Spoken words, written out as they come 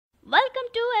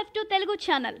F2 Telugu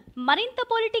channel మరింత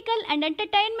political and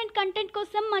entertainment content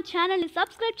కోసం మా ఛానల్ ని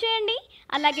సబ్స్క్రైబ్ చేయండి.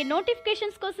 అలాగే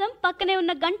నోటిఫికేషన్స్ కోసం పక్కనే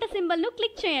ఉన్న గంట సింబల్ ను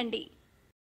క్లిక్ చేయండి.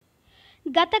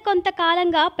 గత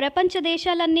కొంతకాలంగా ప్రపంచ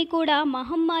దేశాలన్నీ కూడా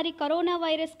మహమ్మారి కరోనా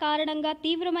వైరస్ కారణంగా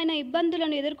తీవ్రమైన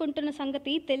ఇబ్బందులను ఎదుర్కొంటున్న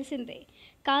సంగతి తెలిసిందే.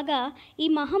 కాగా ఈ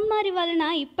మహమ్మారి వలన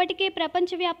ఇప్పటికే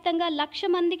ప్రపంచవ్యాప్తంగా 1,00,000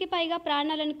 మందికి పైగా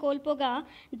ప్రాణాలను కోల్పోగా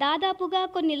దాదాపుగా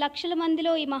కొన్ని లక్షల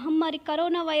మందిలో ఈ మహమ్మారి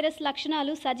కరోనా వైరస్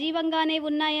లక్షణాలు సజీవంగానే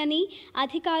ఉన్నాయని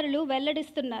అధికారులు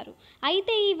వెల్లడిస్తున్నారు.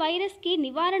 అయితే ఈ వైరస్కి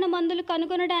నివారణ మందులు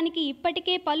కనుగొనడానికి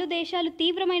ఇప్పటికే పలు దేశాలు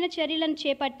తీవ్రమైన చర్యలను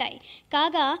చేపట్టాయి.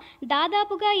 కాగా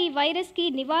దాదాపుగా ఈ వైరస్కి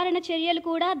నివారణ చర్యలు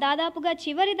కూడా దాదాపుగా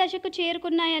చివరి దశకు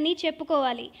చేరుకున్నాయని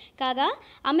చెప్పుకోవాలి. కాగా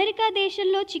అమెరికా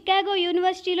దేశంలో చికాగో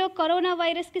యూనివర్సిటీలో కరోనా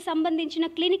వైరస్కి సంబంధించిన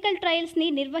క్లినికల్ ట్రయల్స్ని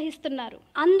నిర్వహిస్తున్నారు.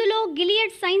 అందులో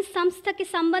గిలియడ్ సైన్స్ సంస్థకి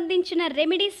సంబంధించిన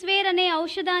రెమిడిసివిర్ అనే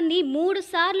ఔషధాన్ని 3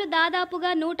 సార్లు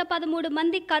దాదాపుగా 113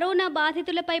 మంది కరోనా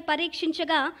బాధితులపై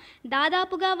పరీక్షించగా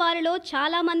దాదాపుగా వారిలో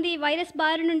చాలామంది వైరస్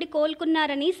బారి నుండి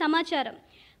కోలుకున్నారని సమాచారం.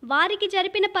 వారికి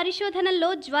జరిపిన పరిశోధనల్లో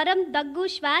జ్వరం, దగ్గు,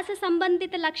 శ్వాస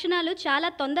సంబంధిత లక్షణాలు చాలా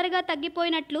తొందరగా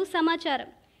తగ్గిపోయినట్లు సమాచారం.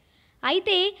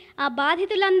 అయితే ఆ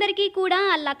బాధితులందరికీ కూడా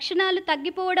ఆ లక్షణాలు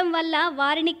తగ్గిపోవడం వల్ల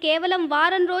వారిని కేవలం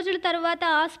వారం రోజుల తరువాత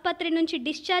ఆసుపత్రి నుంచి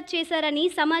డిశ్చార్జ్ చేశారని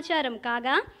సమాచారం.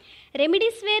 కాగా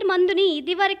రెమిడిసివిర్ మందుని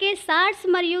ఇదివరకే సార్స్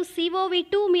మరియు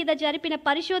COV-2 మీద జరిపిన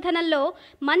పరిశోధనల్లో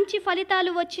మంచి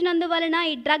ఫలితాలు వచ్చినందువలన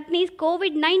ఈ డ్రగ్ని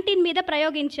COVID-19 మీద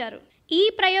ప్రయోగించారు. ఈ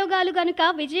ప్రయోగాలు గనుక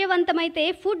విజయవంతమైతే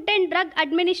ఫుడ్ అండ్ డ్రగ్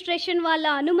అడ్మినిస్ట్రేషన్ వాళ్ళ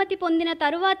అనుమతి పొందిన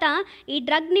తరువాత ఈ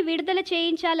డ్రగ్ని విడుదల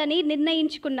చేయించాలని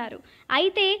నిర్ణయించుకున్నారు.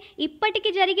 అయితే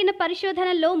ఇప్పటికి జరిగిన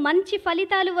పరిశోధనల్లో మంచి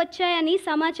ఫలితాలు వచ్చాయని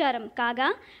సమాచారం. కాగా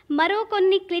మరో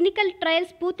కొన్ని క్లినికల్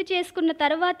ట్రయల్స్ పూర్తి చేసుకున్న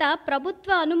తర్వాత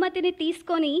ప్రభుత్వ అనుమతిని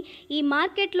తీసుకొని ఈ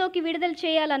మార్కెట్లోకి విడుదల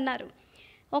చేయాలన్నారు.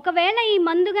 ఒకవేళ ఈ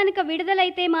మందు గనుక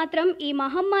విడుదలైతే మాత్రం ఈ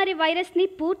మహమ్మారి వైరస్ని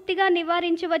పూర్తిగా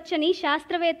నివారించవచ్చని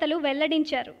శాస్త్రవేత్తలు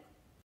వెల్లడించారు.